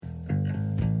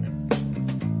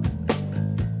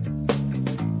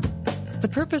The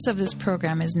purpose of this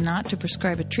program is not to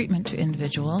prescribe a treatment to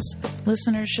individuals.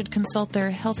 Listeners should consult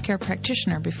their healthcare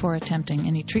practitioner before attempting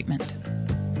any treatment.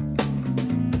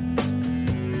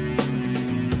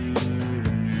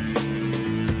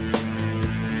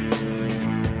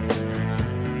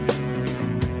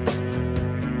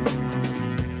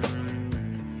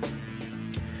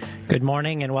 Good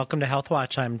morning and welcome to Health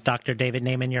Watch. I'm Dr. David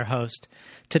Naiman, your host.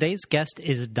 Today's guest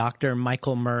is Dr.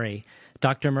 Michael Murray.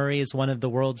 Dr. Murray is one of the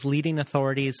world's leading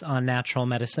authorities on natural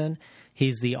medicine.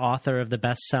 He's the author of the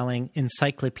best-selling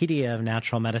Encyclopedia of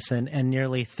Natural Medicine and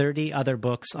nearly 30 other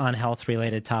books on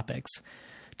health-related topics.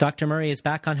 Dr. Murray is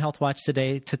back on Health Watch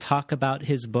today to talk about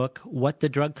his book, What the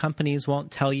Drug Companies Won't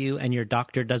Tell You and Your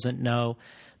Doctor Doesn't Know: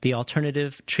 The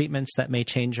Alternative Treatments That May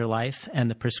Change Your Life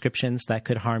and the Prescriptions That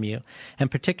Could Harm You,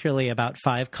 and particularly about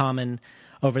 5 common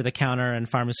over-the-counter and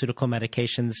pharmaceutical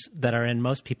medications that are in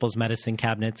most people's medicine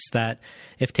cabinets that,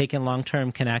 if taken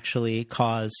long-term, can actually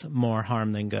cause more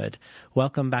harm than good.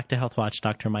 Welcome back to Health Watch,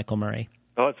 Dr. Michael Murray.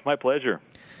 Oh, it's my pleasure.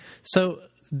 So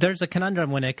there's a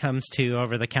conundrum when it comes to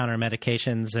over-the-counter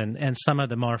medications and some of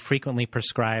the more frequently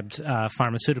prescribed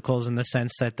pharmaceuticals, in the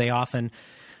sense that they often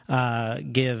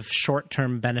give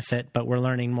short-term benefit, but we're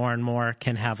learning more and more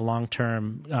can have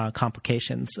long-term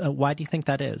complications. Why do you think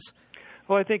that is?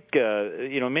 Well, I think,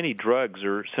 many drugs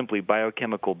are simply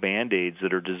biochemical Band-Aids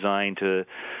that are designed to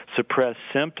suppress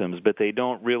symptoms, but they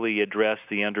don't really address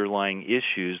the underlying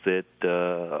issues that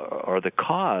are the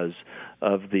cause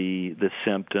of the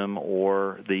symptom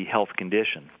or the health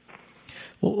condition.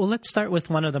 Well, let's start with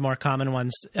one of the more common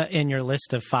ones in your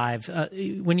list of 5.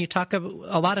 When you talk about,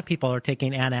 a lot of people are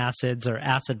taking antacids or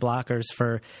acid blockers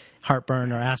for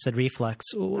heartburn or acid reflux.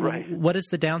 Right. What is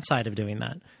the downside of doing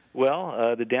that?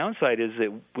 Well, the downside is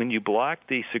that when you block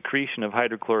the secretion of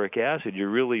hydrochloric acid, you're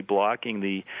really blocking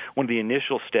one of the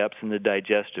initial steps in the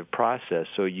digestive process.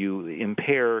 So you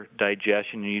impair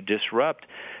digestion and you disrupt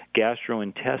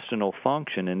gastrointestinal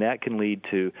function, and that can lead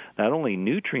to not only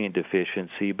nutrient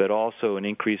deficiency but also an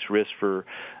increased risk for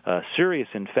serious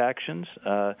infections.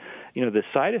 The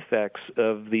side effects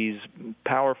of these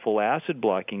powerful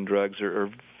acid-blocking drugs are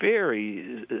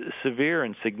very severe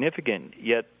and significant,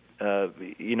 yet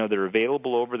they're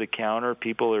available over the counter.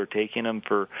 People are taking them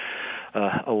for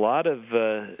a lot of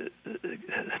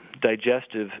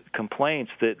digestive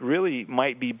complaints that really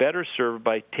might be better served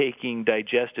by taking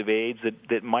digestive aids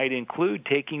that might include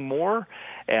taking more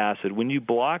acid. When you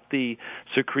block the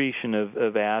secretion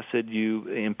of acid, you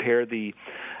impair the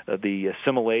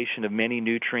assimilation of many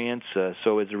nutrients.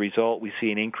 So as a result, we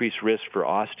see an increased risk for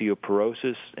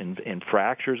osteoporosis and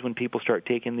fractures when people start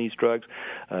taking these drugs.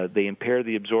 They impair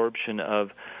the absorption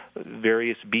of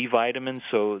various B vitamins,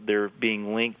 so they're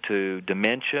being linked to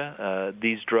dementia.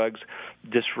 These drugs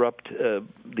disrupt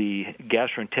the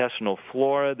gastrointestinal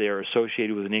flora. They are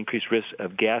associated with an increased risk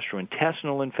of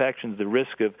gastrointestinal infections. The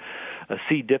risk of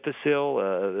C. difficile,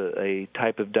 a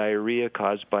type of diarrhea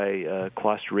caused by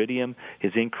Clostridium,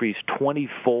 has increased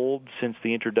 20-fold since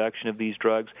the introduction of these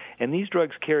drugs. And these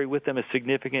drugs carry with them a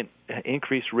significant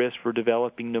increased risk for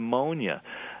developing pneumonia.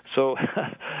 So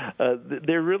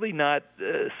they're really not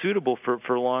suitable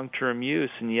for long-term use,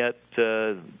 and yet,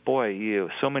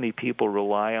 so many people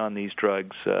rely on these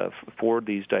drugs for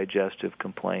these digestive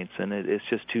complaints, and it's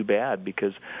just too bad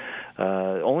because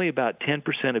only about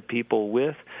 10% of people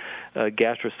with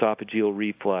gastroesophageal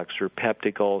reflux or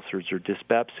peptic ulcers or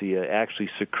dyspepsia actually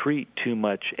secrete too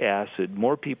much acid.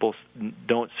 More people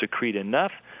don't secrete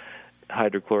enough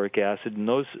hydrochloric acid, and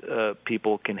those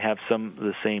people can have some of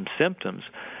the same symptoms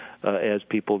as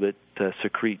people that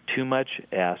secrete too much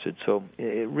acid. So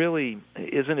it really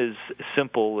isn't as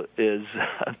simple as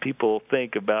people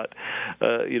think about,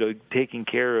 taking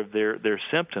care of their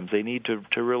symptoms. They need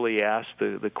to really ask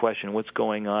the question, what's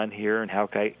going on here, and how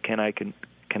can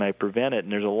I prevent it?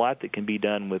 And there's a lot that can be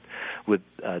done with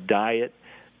diet,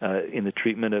 in the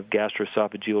treatment of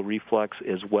gastroesophageal reflux,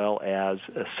 as well as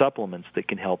supplements that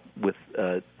can help with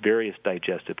various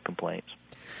digestive complaints.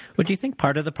 Would you think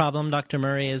part of the problem, Dr.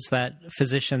 Murray, is that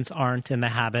physicians aren't in the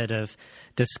habit of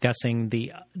discussing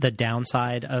the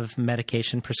downside of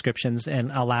medication prescriptions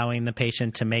and allowing the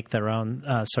patient to make their own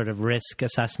sort of risk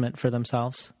assessment for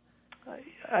themselves?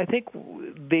 I think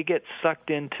they get sucked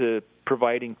into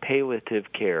providing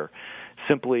palliative care,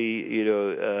 simply,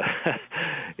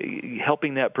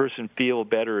 helping that person feel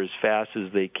better as fast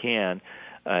as they can.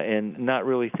 and not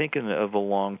really thinking of the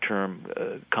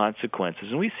long-term consequences.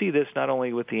 And we see this not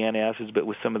only with the antacids, but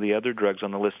with some of the other drugs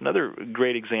on the list. Another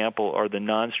great example are the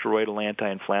non-steroidal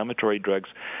anti-inflammatory drugs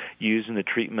used in the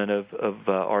treatment of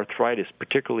arthritis,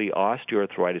 particularly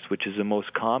osteoarthritis, which is the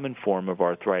most common form of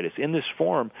arthritis. In this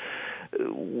form,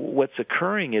 what's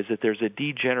occurring is that there's a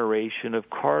degeneration of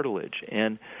cartilage,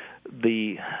 and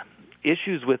the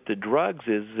issues with the drugs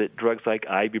is that drugs like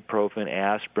ibuprofen,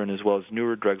 aspirin, as well as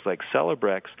newer drugs like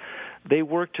Celebrex, they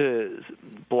work to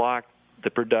block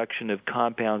the production of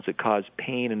compounds that cause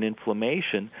pain and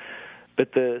inflammation.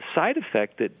 But the side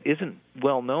effect that isn't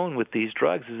well known with these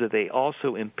drugs is that they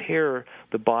also impair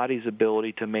the body's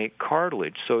ability to make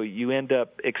cartilage. So you end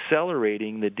up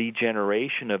accelerating the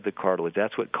degeneration of the cartilage.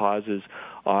 That's what causes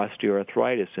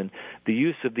osteoarthritis. And the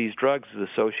use of these drugs is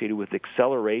associated with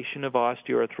acceleration of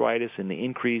osteoarthritis and the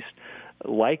increased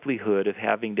likelihood of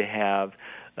having to have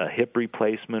a hip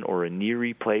replacement or a knee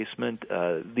replacement.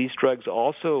 These drugs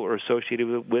also are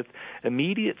associated with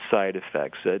immediate side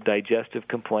effects, digestive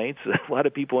complaints. A lot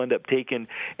of people end up taking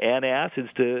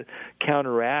antacids to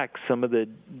counteract some of the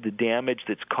damage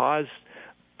that's caused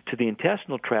to the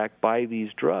intestinal tract by these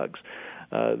drugs.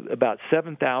 About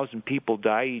 7,000 people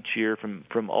die each year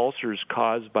from ulcers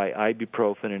caused by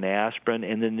ibuprofen and aspirin.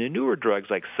 And then the newer drugs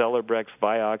like Celebrex,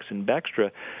 Vioxx, and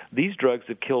Bextra, these drugs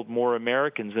have killed more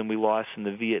Americans than we lost in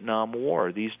the Vietnam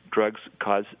War. These drugs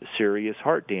cause serious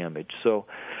heart damage. So,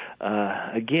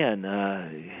 again,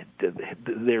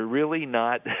 they're really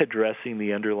not addressing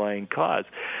the underlying cause.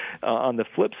 On the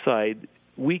flip side,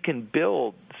 we can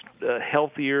build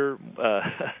healthier,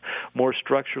 more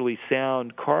structurally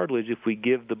sound cartilage if we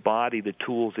give the body the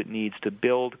tools it needs to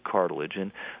build cartilage.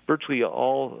 And virtually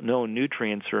all known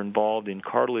nutrients are involved in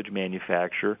cartilage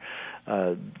manufacture,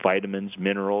 vitamins,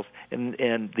 minerals,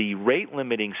 and the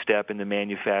rate-limiting step in the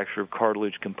manufacture of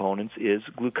cartilage components is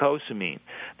glucosamine.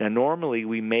 Now, normally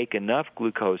we make enough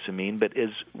glucosamine, but as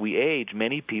we age,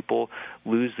 many people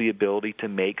lose the ability to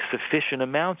make sufficient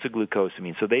amounts of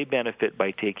glucosamine. So they benefit by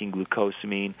taking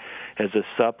glucosamine as a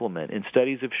supplement. And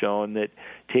studies have shown that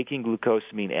taking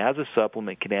glucosamine as a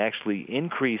supplement can actually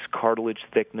increase cartilage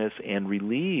thickness and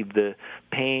relieve the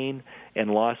pain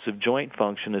and loss of joint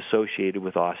function associated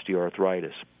with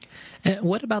osteoarthritis. And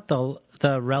what about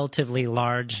the relatively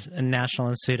large National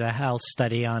Institute of Health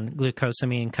study on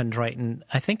glucosamine chondroitin?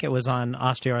 I think it was on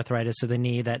osteoarthritis of the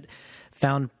knee that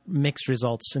found mixed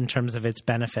results in terms of its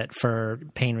benefit for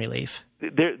pain relief.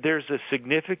 There's a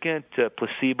significant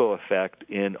placebo effect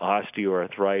in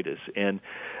osteoarthritis, and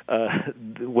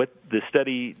what the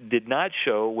study did not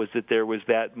show was that there was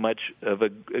that much of a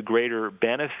greater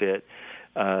benefit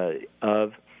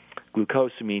of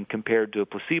glucosamine compared to a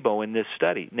placebo in this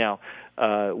study. Now,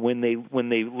 when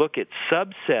they look at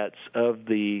subsets of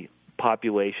the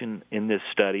population in this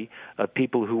study of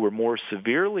people who were more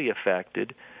severely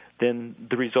affected, then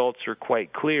the results are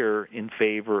quite clear in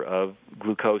favor of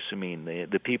glucosamine.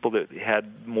 The people that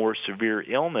had more severe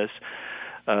illness,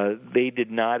 they did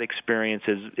not experience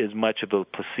as much of a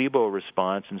placebo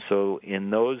response, and so in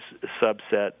those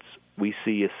subsets, we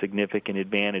see a significant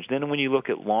advantage. Then when you look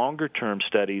at longer-term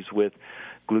studies with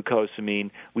glucosamine,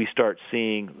 we start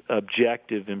seeing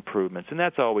objective improvements, and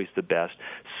that's always the best.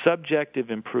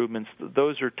 Subjective improvements,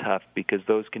 those are tough because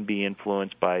those can be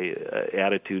influenced by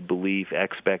attitude, belief,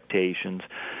 expectations.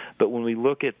 But when we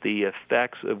look at the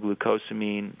effects of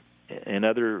glucosamine and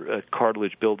other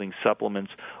cartilage-building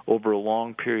supplements over a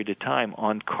long period of time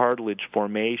on cartilage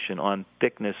formation, on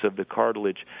thickness of the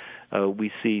cartilage,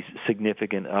 we see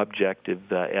significant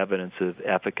objective evidence of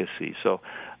efficacy. So,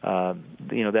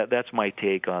 that's my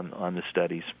take on the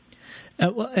studies.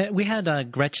 We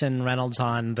had Gretchen Reynolds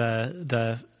on,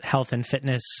 the health and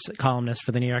fitness columnist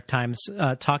for the New York Times,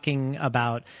 talking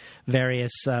about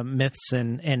various myths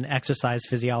in exercise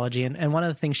physiology. And one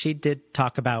of the things she did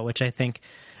talk about, which I think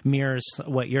mirrors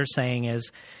what you're saying, is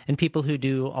in people who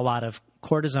do a lot of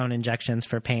cortisone injections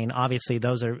for pain, obviously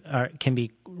those can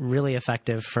be really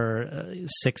effective for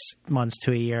 6 months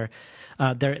to a year.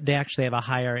 They actually have a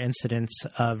higher incidence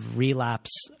of relapse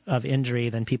of injury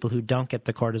than people who don't get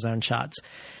the cortisone shots.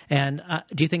 And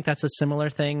do you think that's a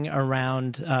similar thing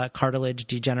around cartilage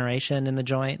degeneration in the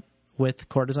joint with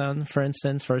cortisone, for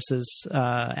instance, versus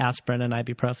aspirin and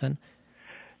ibuprofen?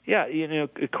 Yeah,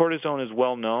 cortisone is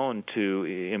well known to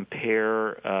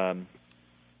impair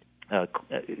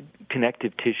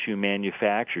connective tissue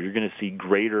manufacture. You're going to see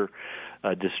greater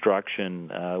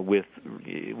destruction with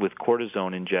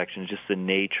cortisone injections. Just the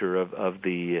nature of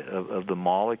the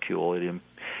molecule.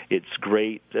 It's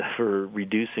great for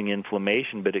reducing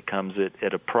inflammation, but it comes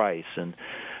at a price. And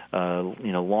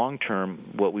long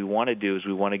term, what we want to do is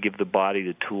we want to give the body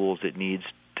the tools it needs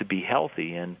to be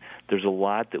healthy, and there's a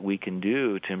lot that we can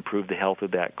do to improve the health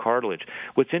of that cartilage.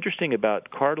 What's interesting about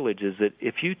cartilage is that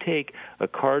if you take a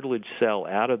cartilage cell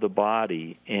out of the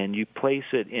body and you place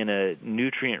it in a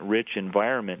nutrient-rich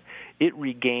environment, it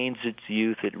regains its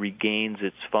youth, it regains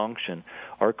its function.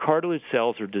 Our cartilage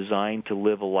cells are designed to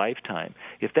live a lifetime.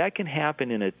 If that can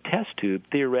happen in a test tube,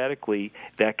 theoretically,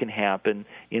 that can happen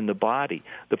in the body.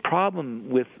 The problem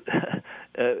with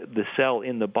the cell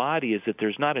in the body is that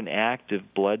there's not an active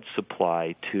blood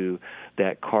supply to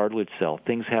that cartilage cell.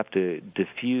 Things have to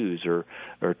diffuse or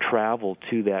travel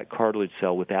to that cartilage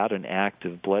cell without an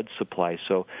active blood supply.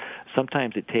 So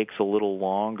sometimes it takes a little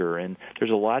longer, and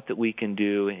there's a lot that we can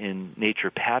do in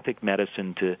naturopathic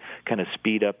medicine to kind of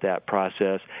speed up that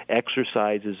process.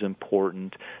 Exercise is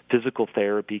important. Physical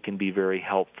therapy can be very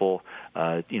helpful.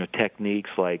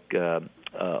 Techniques like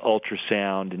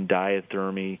ultrasound and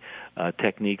diathermy,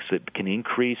 techniques that can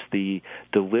increase the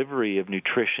delivery of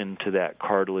nutrition to that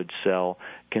cartilage cell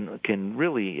can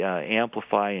really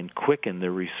amplify and quicken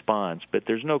the response. But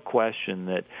there's no question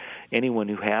that anyone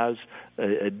who has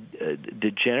a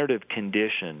degenerative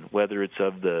condition, whether it's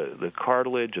of the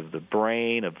cartilage, of the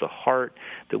brain, of the heart,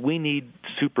 that we need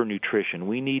super nutrition.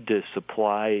 We need to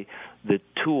supply the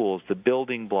tools, the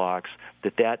building blocks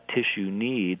that tissue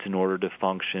needs in order to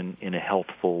function in a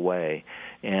healthful way.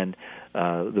 And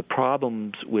the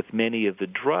problems with many of the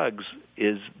drugs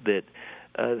is that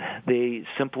they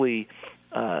simply,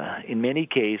 in many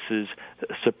cases,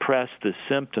 suppress the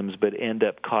symptoms but end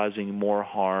up causing more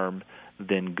harm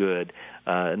than good.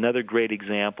 Another great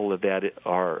example of that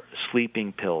are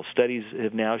sleeping pills. Studies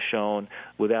have now shown,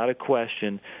 without a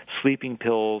question, sleeping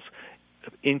pills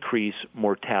increase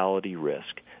mortality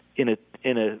risk in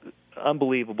a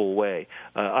unbelievable way.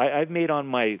 I've made on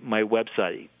my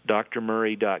website,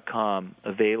 drmurray.com,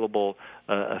 available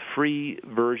a free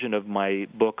version of my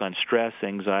book on stress,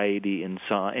 anxiety,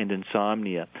 and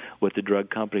insomnia, what the drug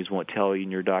companies won't tell you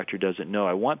and your doctor doesn't know.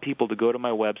 I want people to go to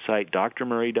my website,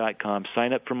 drmurray.com,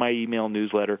 sign up for my email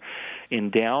newsletter, and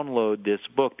download this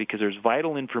book, because there's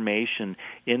vital information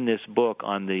in this book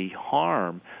on the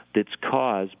harm that's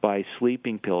caused by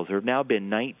sleeping pills. There have now been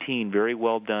 19 very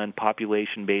well-done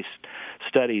population-based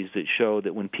studies that show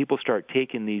that when people start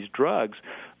taking these drugs,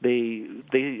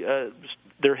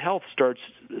 their health starts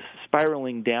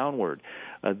spiraling downward.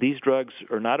 These drugs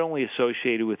are not only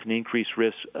associated with an increased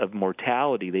risk of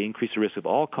mortality, they increase the risk of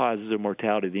all causes of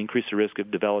mortality. They increase the risk of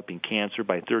developing cancer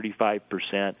by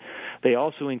 35%. They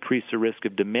also increase the risk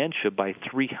of dementia by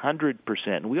 300%.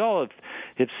 And we all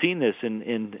have seen this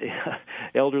in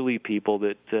elderly people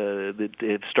that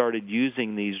have started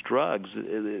using these drugs.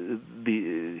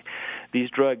 These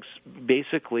drugs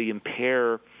basically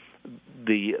impair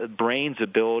the brain's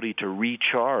ability to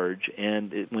recharge,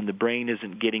 and when the brain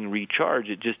isn't getting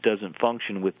recharged, it just doesn't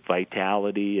function with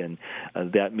vitality, and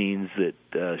that means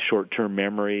that short-term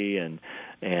memory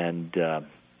and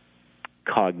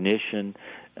cognition,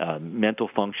 mental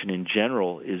function in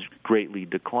general is greatly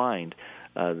declined.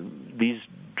 These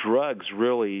drugs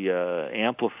really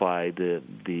amplify the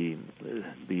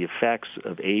effects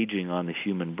of aging on the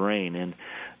human brain, and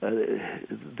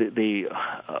they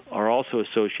are also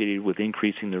associated with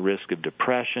increasing the risk of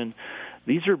depression.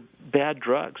 These are bad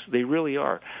drugs. They really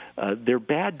are. They're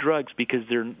bad drugs because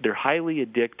they're highly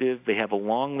addictive. They have a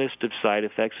long list of side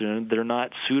effects, and they're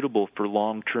not suitable for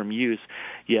long-term use.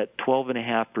 Yet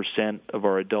 12.5% of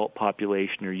our adult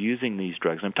population are using these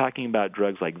drugs. I'm talking about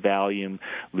drugs like Valium,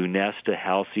 Lunesta,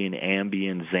 Halcion,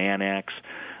 Ambien, Xanax.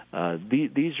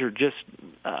 These are just,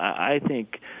 I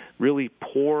think, really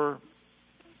poor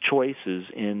choices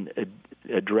in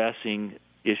addressing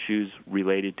issues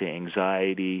related to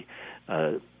anxiety,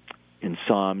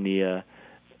 insomnia,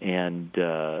 and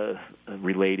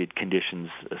related conditions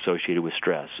associated with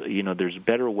stress. There's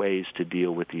better ways to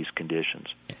deal with these conditions.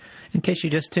 In case you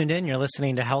just tuned in, you're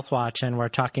listening to Health Watch, and we're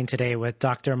talking today with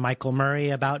Dr. Michael Murray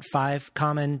about 5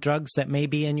 common drugs that may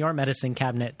be in your medicine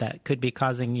cabinet that could be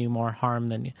causing you more harm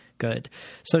than good.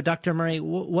 So, Dr. Murray,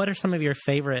 what are some of your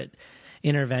favorite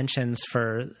interventions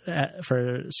for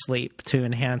sleep, to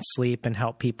enhance sleep and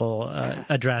help people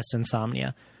address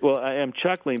insomnia? Well, I am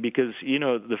chuckling because,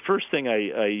 the first thing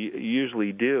I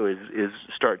usually do is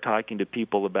start talking to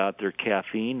people about their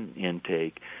caffeine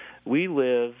intake. We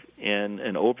live in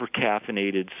an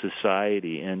over-caffeinated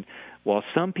society, and while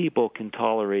some people can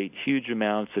tolerate huge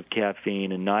amounts of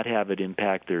caffeine and not have it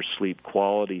impact their sleep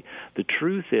quality, the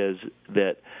truth is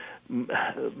that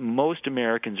most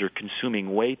Americans are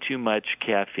consuming way too much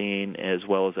caffeine as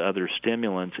well as other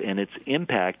stimulants, and it's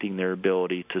impacting their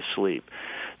ability to sleep.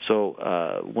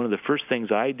 So one of the first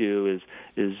things I do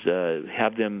is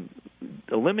have them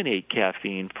eliminate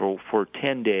caffeine for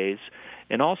 10 days.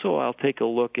 And also, I'll take a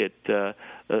look at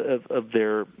of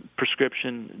their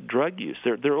prescription drug use.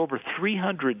 There are over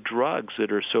 300 drugs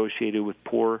that are associated with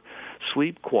poor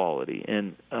sleep quality.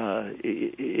 And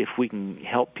if we can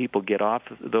help people get off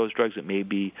of those drugs, it may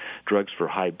be drugs for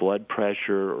high blood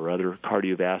pressure or other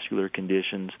cardiovascular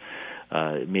conditions.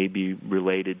 It may be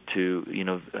related to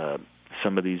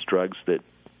some of these drugs that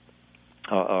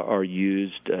are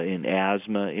used in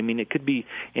asthma. I mean, it could be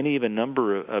any of a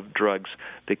number of drugs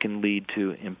that can lead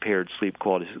to impaired sleep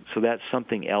quality. So that's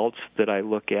something else that I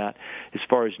look at. As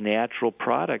far as natural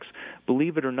products,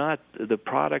 believe it or not, the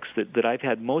products that I've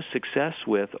had most success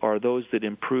with are those that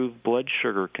improve blood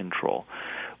sugar control.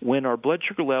 When our blood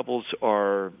sugar levels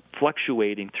are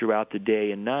fluctuating throughout the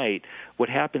day and night, what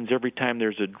happens every time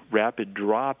there's a rapid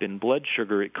drop in blood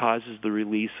sugar, it causes the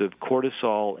release of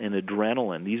cortisol and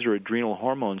adrenaline. These are adrenal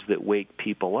hormones that wake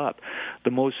people up.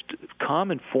 The most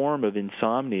common form of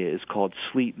insomnia is called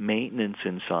sleep maintenance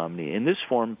insomnia. In this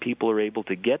form, people are able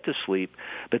to get to sleep,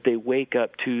 but they wake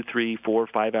up 2, 3, 4,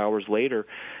 5 hours later,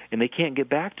 and they can't get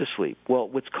back to sleep. Well,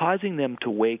 what's causing them to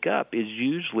wake up is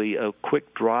usually a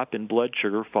quick drop in blood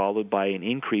sugar followed by an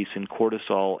increase in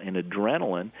cortisol and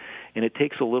adrenaline, and it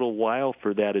takes a little while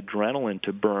for that adrenaline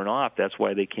to burn off. That's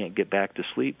why they can't get back to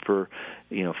sleep for,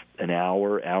 an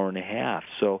hour, hour and a half.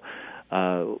 So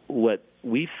what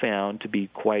we found to be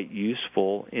quite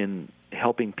useful in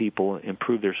helping people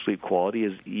improve their sleep quality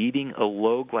is eating a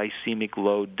low glycemic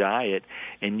load diet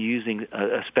and using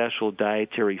a special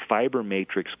dietary fiber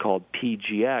matrix called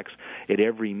PGX at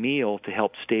every meal to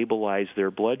help stabilize their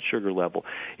blood sugar level.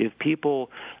 If people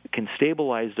can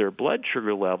stabilize their blood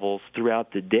sugar levels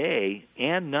throughout the day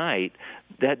and night,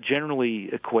 that generally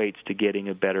equates to getting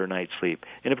a better night's sleep.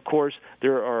 And of course,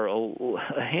 there are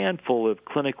a handful of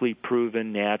clinically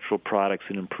proven natural products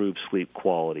that improve sleep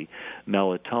quality.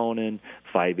 Melatonin,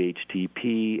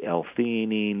 5-HTP,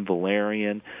 L-theanine,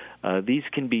 valerian. These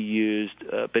can be used,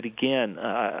 but again,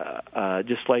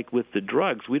 just like with the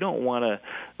drugs, we don't want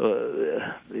to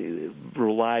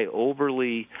rely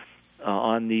overly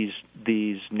on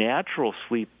these natural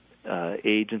sleep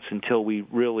agents until we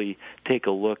really take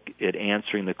a look at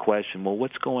answering the question, well,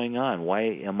 what's going on? Why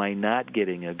am I not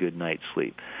getting a good night's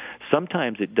sleep?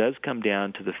 Sometimes it does come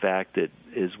down to the fact that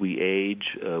as we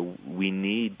age, we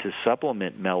need to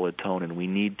supplement melatonin. We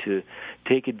need to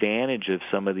take advantage of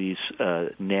some of these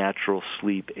natural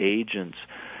sleep agents.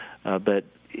 But,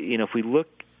 if we look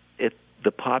at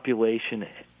the population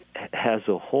as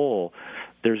a whole,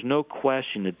 there's no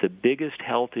question that the biggest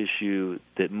health issue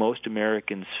that most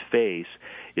Americans face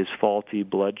is faulty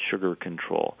blood sugar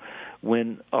control.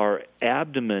 When our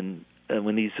abdomen,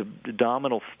 when these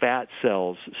abdominal fat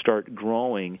cells start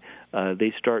growing,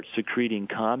 they start secreting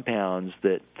compounds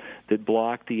that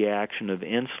block the action of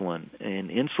insulin. And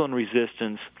insulin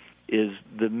resistance is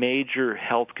the major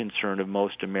health concern of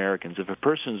most Americans. If a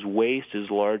person's waist is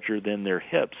larger than their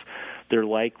hips, they're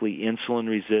likely insulin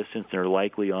resistant. They're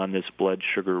likely on this blood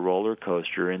sugar roller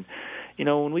coaster. And,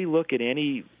 when we look at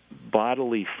any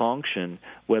bodily function,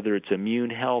 whether it's immune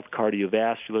health,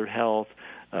 cardiovascular health,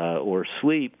 or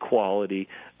sleep quality,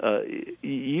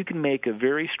 you can make a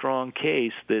very strong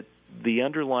case that the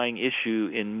underlying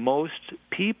issue in most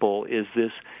people is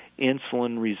this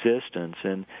insulin resistance.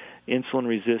 And insulin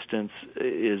resistance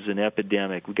is an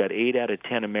epidemic. We've got 8 out of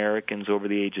 10 Americans over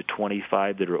the age of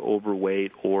 25 that are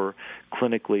overweight or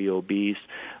clinically obese.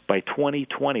 By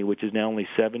 2020, which is now only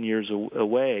 7 years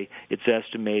away, it's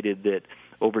estimated that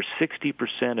over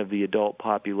 60% of the adult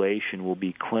population will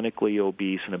be clinically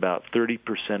obese, and about 30%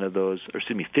 of those,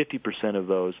 50% of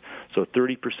those, so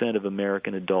 30% of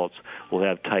American adults will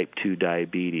have type 2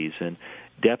 diabetes. And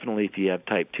definitely if you have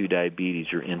type 2 diabetes,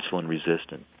 you're insulin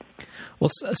resistant. Well,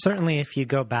 certainly if you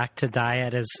go back to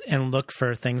diet and look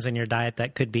for things in your diet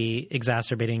that could be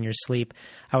exacerbating your sleep,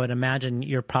 I would imagine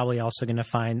you're probably also going to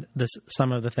find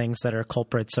some of the things that are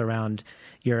culprits around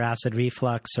your acid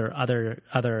reflux or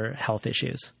other health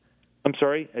issues. I'm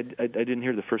sorry, I didn't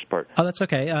hear the first part. Oh, that's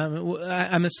okay.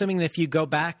 I'm assuming that if you go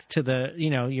back to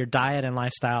your diet and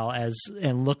lifestyle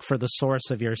and look for the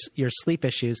source of your sleep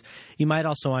issues, you might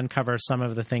also uncover some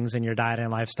of the things in your diet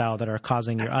and lifestyle that are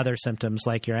causing your other symptoms,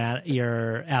 like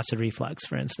your acid reflux,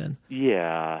 for instance.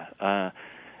 Yeah,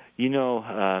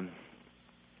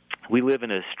 we live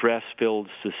in a stress-filled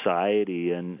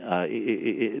society, and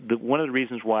one of the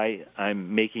reasons why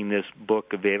I'm making this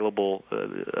book available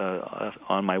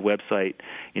on my website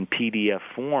in PDF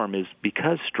form is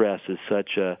because stress is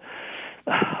such a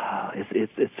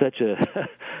it's such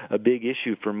a big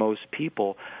issue for most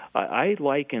people. I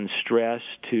liken stress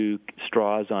to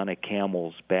straws on a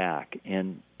camel's back,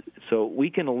 and so we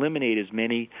can eliminate as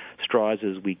many straws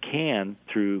as we can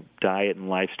through diet and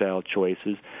lifestyle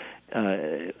choices,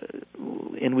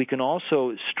 and we can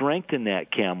also strengthen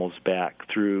that camel's back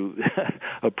through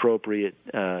appropriate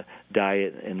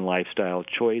diet and lifestyle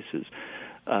choices.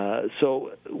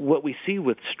 So what we see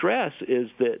with stress is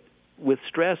that with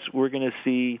stress, we're going to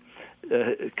see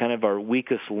kind of our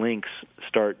weakest links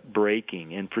start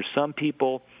breaking. And for some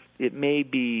people, it may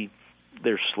be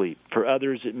their sleep. For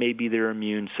others, it may be their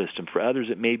immune system. For others,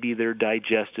 it may be their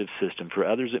digestive system. For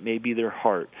others, it may be their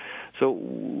heart. So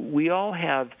we all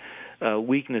have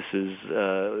weaknesses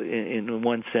in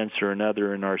one sense or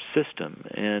another in our system.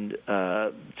 And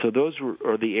so those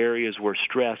are the areas where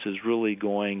stress is really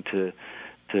going to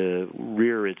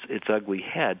rear its ugly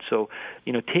head. So,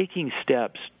 taking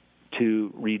steps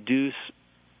to reduce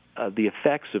the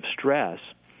effects of stress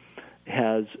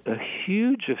has a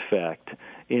huge effect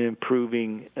in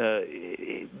improving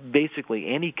basically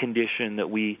any condition that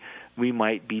we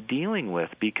might be dealing with,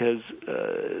 because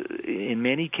in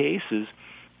many cases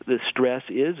the stress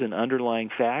is an underlying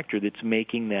factor that's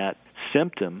making that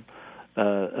symptom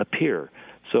appear.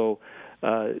 So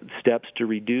steps to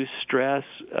reduce stress.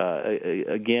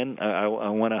 Again, I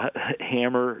want to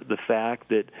hammer the fact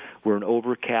that we're an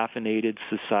over-caffeinated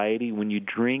society. When you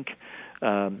drink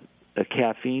a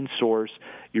caffeine source,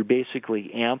 you're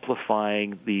basically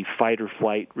amplifying the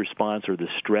fight-or-flight response or the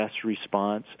stress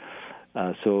response.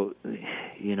 So,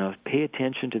 pay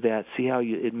attention to that. See how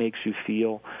it makes you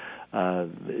feel.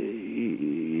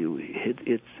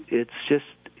 It's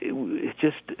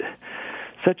just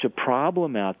such a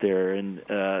problem out there, and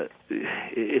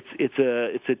it's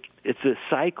a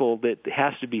cycle that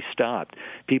has to be stopped.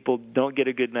 People don't get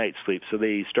a good night's sleep, so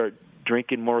they start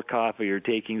drinking more coffee or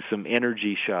taking some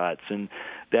energy shots, and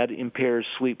that impairs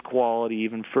sleep quality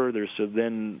even further. So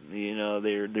then,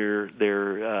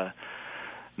 they're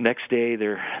next day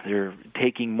they're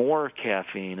taking more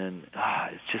caffeine, and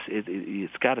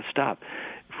it's got to stop.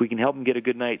 If we can help them get a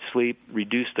good night's sleep,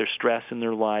 reduce their stress in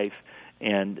their life,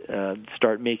 and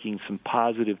start making some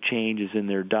positive changes in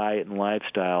their diet and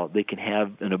lifestyle, they can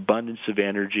have an abundance of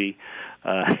energy.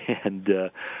 And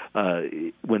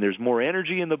when there's more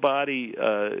energy in the body,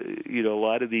 a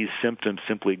lot of these symptoms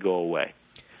simply go away.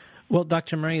 Well,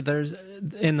 Dr. Murray,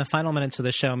 in the final minutes of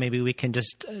the show, maybe we can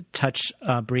just touch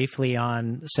briefly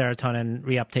on serotonin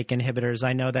reuptake inhibitors.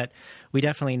 I know that we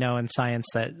definitely know in science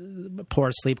that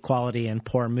poor sleep quality and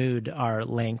poor mood are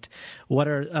linked. What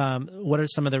are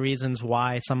some of the reasons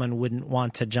why someone wouldn't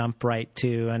want to jump right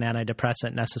to an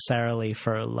antidepressant necessarily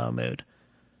for low mood?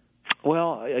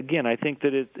 Well, again, I think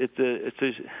that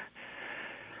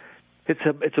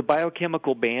it's a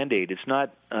biochemical Band-Aid. It's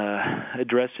not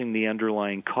addressing the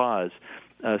underlying cause.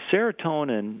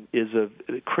 Serotonin is a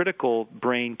critical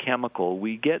brain chemical.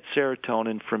 We get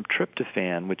serotonin from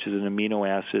tryptophan, which is an amino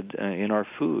acid in our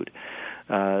food.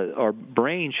 Our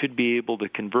brain should be able to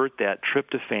convert that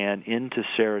tryptophan into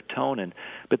serotonin,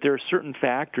 but there are certain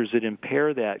factors that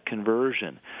impair that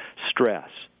conversion: stress,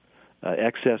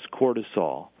 excess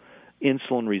cortisol,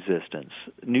 insulin resistance,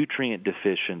 nutrient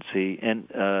deficiency, and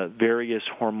various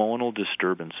hormonal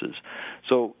disturbances.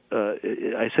 So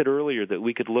I said earlier that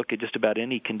we could look at just about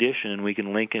any condition and we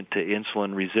can link it to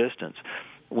insulin resistance.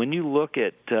 When you look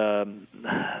at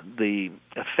the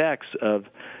effects of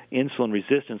insulin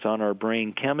resistance on our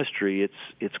brain chemistry,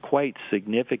 it's quite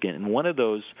significant. And one of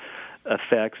those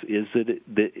effects is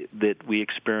that we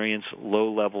experience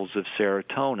low levels of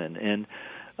serotonin. And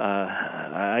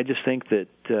I just think that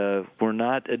we're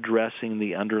not addressing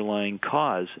the underlying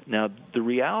cause. Now, the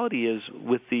reality is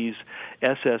with these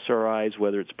SSRIs,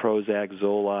 whether it's Prozac,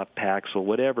 Zoloft, Paxil,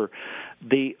 whatever,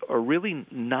 they are really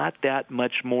not that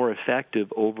much more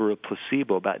effective over a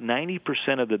placebo. About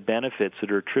 90% of the benefits that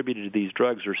are attributed to these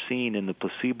drugs are seen in the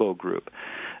placebo group.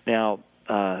 Now,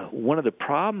 one of the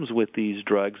problems with these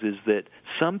drugs is that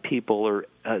some people are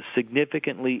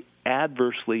significantly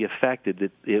adversely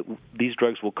affected. These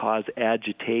drugs will cause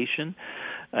agitation,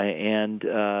 and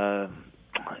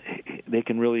they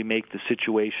can really make the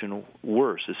situation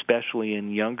worse, especially in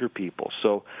younger people.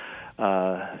 So,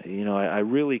 I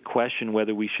really question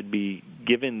whether we should be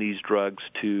giving these drugs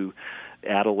to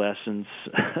adolescents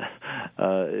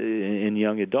and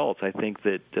young adults. I think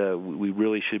that we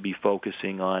really should be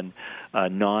focusing on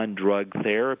non-drug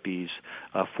therapies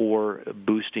for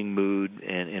boosting mood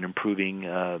and improving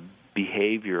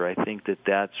behavior. I think that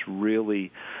that's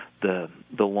really the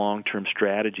long-term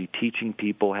strategy, teaching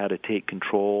people how to take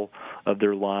control of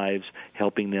their lives,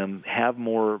 helping them have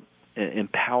more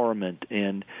empowerment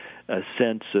and a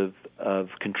sense of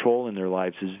control in their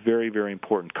lives is very, very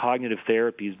important. Cognitive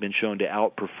therapy has been shown to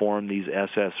outperform these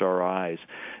SSRIs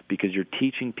because you're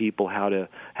teaching people how to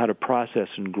process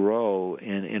and grow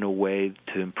in a way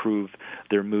to improve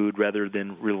their mood rather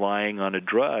than relying on a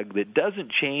drug that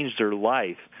doesn't change their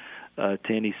life to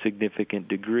any significant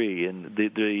degree. And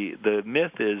the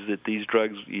myth is that these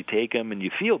drugs, you take them and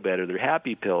you feel better. They're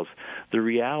happy pills. The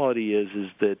reality is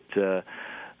that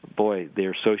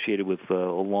they're associated with a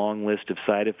long list of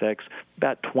side effects.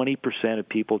 About 20% of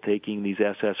people taking these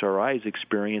SSRIs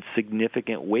experience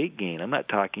significant weight gain. I'm not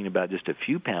talking about just a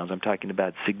few pounds. I'm talking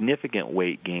about significant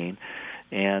weight gain.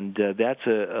 And that's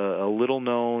a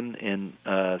little-known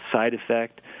side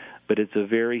effect, but it's a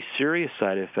very serious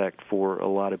side effect for a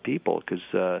lot of people because,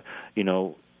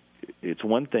 it's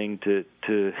one thing to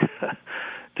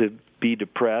be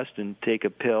depressed and take a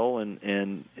pill and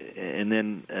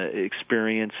then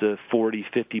experience a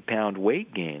 40-50 pound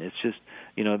weight gain. It's just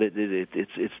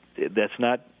that's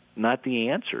not the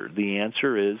answer. The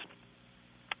answer is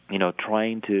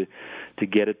trying to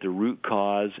get at the root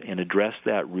cause and address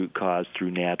that root cause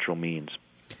through natural means.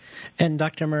 And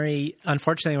Dr. Murray,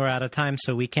 unfortunately, we're out of time,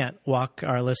 so we can't walk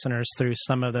our listeners through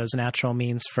some of those natural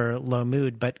means for low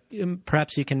mood. But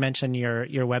perhaps you can mention your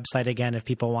website again if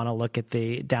people want to look at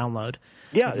the download.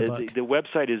 Yeah, the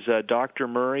website is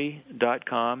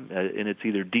drmurray.com, and it's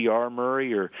either Dr.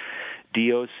 Murray or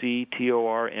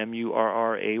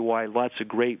DocTorMurray. Lots of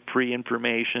great free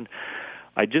information.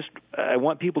 I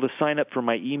want people to sign up for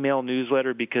my email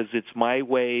newsletter because it's my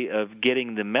way of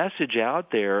getting the message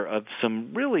out there of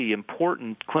some really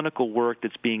important clinical work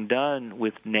that's being done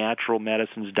with natural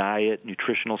medicines, diet,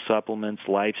 nutritional supplements,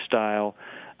 lifestyle.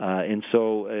 And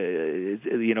so,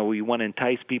 we want to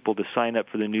entice people to sign up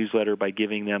for the newsletter by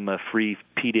giving them a free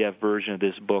PDF version of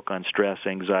this book on stress,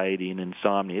 anxiety, and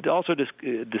insomnia. It also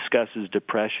discusses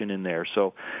depression in there.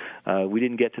 So we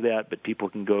didn't get to that, but people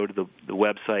can go to the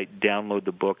website, download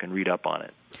the book, and read up on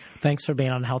it. Thanks for being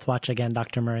on Health Watch again,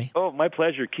 Dr. Murray. Oh, my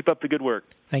pleasure. Keep up the good work.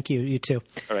 Thank you. You too.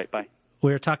 All right. Bye.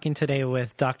 We're talking today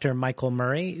with Dr. Michael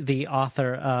Murray, the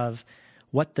author of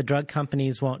What the Drug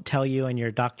Companies Won't Tell You and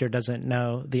Your Doctor Doesn't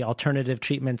Know, the alternative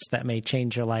treatments that may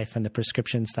change your life and the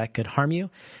prescriptions that could harm you.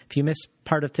 If you missed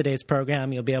part of today's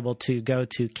program, you'll be able to go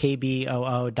to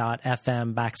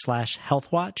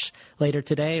kboo.fm/healthwatch later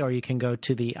today, or you can go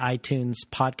to the iTunes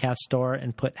podcast store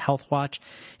and put Health Watch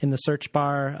in the search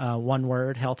bar, one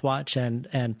word, Health Watch,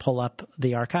 and pull up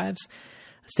the archives.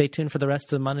 Stay tuned for the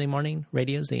rest of the Monday Morning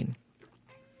Radio Zine.